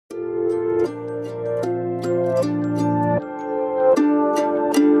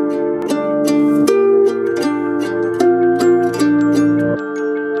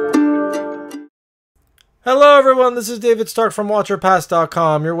everyone, this is David Stark from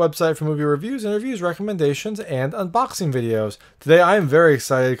WatcherPass.com, your website for movie reviews, interviews, recommendations, and unboxing videos. Today I am very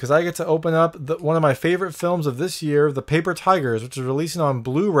excited because I get to open up one of my favorite films of this year, The Paper Tigers, which is releasing on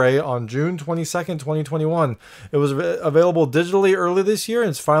Blu-ray on June 22nd, 2021. It was available digitally early this year, and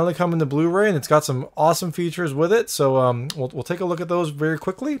it's finally coming to Blu-ray, and it's got some awesome features with it, so we'll take a look at those very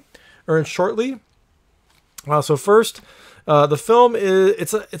quickly, or shortly. So first, the film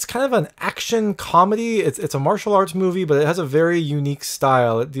is it's kind of an action comedy. It's a martial arts movie, but it has a very unique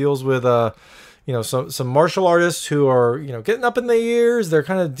style. It deals with some martial artists who are getting up in their years. They're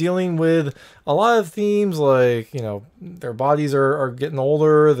kind of dealing with a lot of themes like their bodies are getting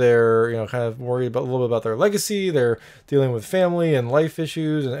older. They're kind of worried about a little bit about their legacy. They're dealing with family and life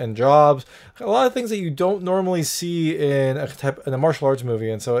issues and jobs. A lot of things that you don't normally see in a martial arts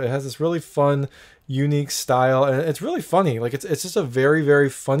movie, and so it has this really fun, unique style, and it's really funny. Like it's just a very, very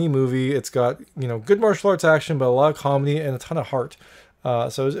funny movie. It's got good martial arts action, but a lot of comedy and a ton of heart.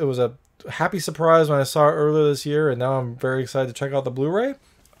 So it was a happy surprise when I saw it earlier this year, and now I'm very excited to check out the Blu-ray.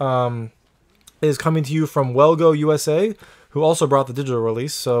 It is coming to you from Wellgo USA, who also brought the digital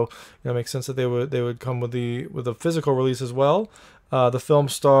release, so it makes sense that they would come with the physical release as well. The film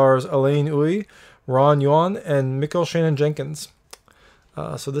stars Alain Uy, Yuan, and Mykel Shannon Jenkins.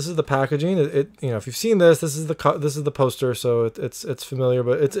 So this is the packaging. If you've seen this is the poster, so it's familiar,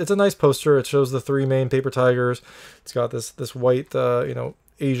 but it's a nice poster. It shows the three main paper tigers. It's got this white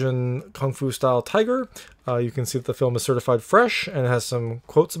Asian kung fu style tiger. You can see that the film is certified fresh and it has some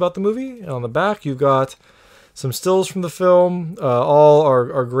quotes about the movie. And on the back, you've got some stills from the film. All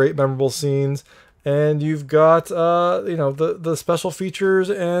are great, memorable scenes, and you've got the special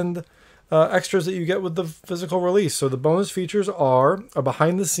features and extras that you get with the physical release. So the bonus features are a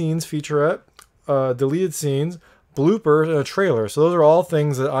behind-the-scenes featurette, deleted scenes, bloopers, and a trailer. So those are all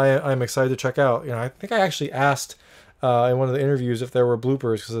things that I'm excited to check out. I think I actually asked in one of the interviews if there were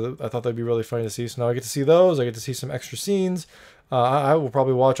bloopers because I thought that'd be really funny to see. So now I get to see those. I get to see some extra scenes. I will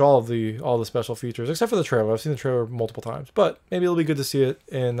probably watch all the special features except for the trailer. I've seen the trailer multiple times, but maybe it'll be good to see it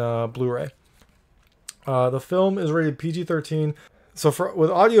in Blu-ray. The film is rated PG-13. So with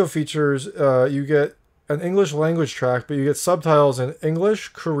audio features, you get an English language track, but you get subtitles in English,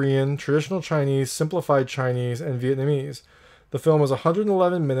 Korean, traditional Chinese, simplified Chinese, and Vietnamese. The film is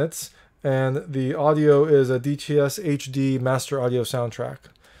 111 minutes, and the audio is a DTS HD master audio soundtrack.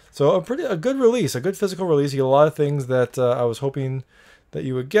 So a good release, a good physical release. You get a lot of things that I was hoping that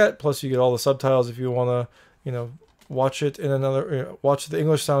you would get. Plus, you get all the subtitles if you want to, watch it in watch the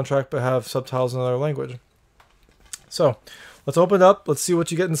English soundtrack, but have subtitles in another language. So let's open it up. Let's see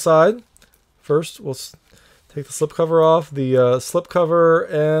what you get inside. First, we'll take the slipcover off. The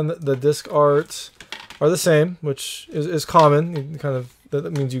slipcover and the disc art are the same, which is common.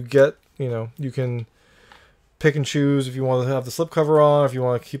 That means you get, you can pick and choose if you want to have the slipcover on, if you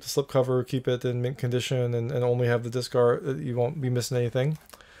want to keep the slipcover, keep it in mint condition, and only have the disc art. You won't be missing anything.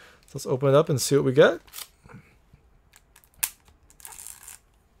 So let's open it up and see what we get.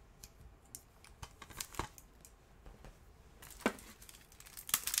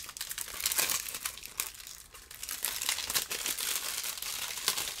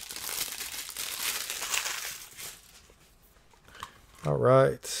 All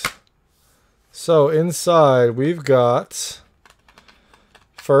right, so inside we've got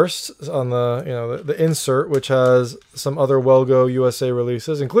first on the insert, which has some other Wellgo USA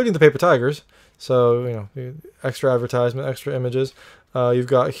releases, including the Paper Tigers. So extra advertisement, extra images. You've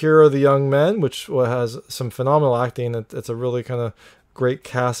got Here Are the Young Men, which has some phenomenal acting. It's a really kind of great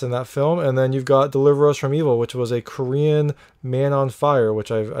cast in that film. And then you've got Deliver Us from Evil, which was a Korean Man on Fire,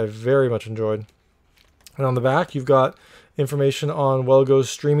 which I very much enjoyed. And on the back, you've got information on Wellgo's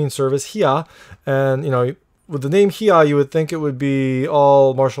streaming service, Hia. And, with the name Hia, you would think it would be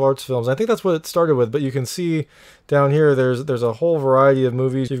all martial arts films. I think that's what it started with, but you can see down here there's a whole variety of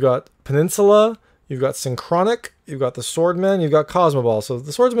movies. You've got Peninsula, you've got Synchronic, you've got The Swordman, you've got Cosmoball. So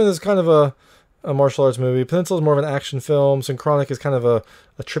The Swordsman is kind of a martial arts movie. Peninsula is more of an action film. Synchronic is kind of a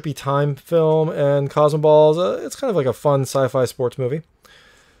trippy time film. And Cosmoball is it's kind of like a fun sci-fi sports movie.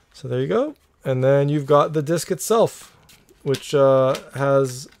 So there you go. And then you've got the disc itself, which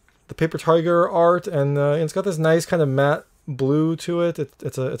has the Paper Tiger art, and it's got this nice kind of matte blue to it.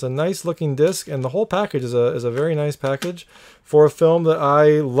 It's a nice looking disc, and the whole package is a very nice package for a film that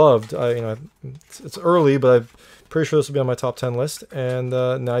I loved. It's early, but I'm pretty sure this will be on my top 10 list. And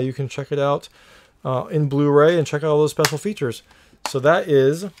now you can check it out in Blu-ray and check out all those special features. So that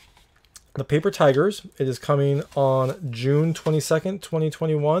is The Paper Tigers. It is coming on June 22nd,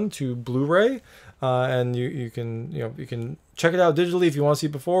 2021 to Blu-ray. and you can check it out digitally if you want to see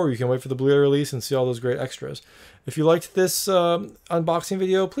it before, or you can wait for the Blu-ray release and see all those great extras. If you liked this unboxing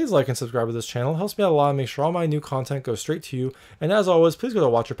video, please like and subscribe to this channel. It helps me out a lot and make sure all my new content goes straight to you. And as always, please go to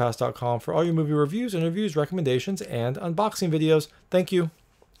watcherpass.com for all your movie reviews, interviews, recommendations, and unboxing videos. Thank you.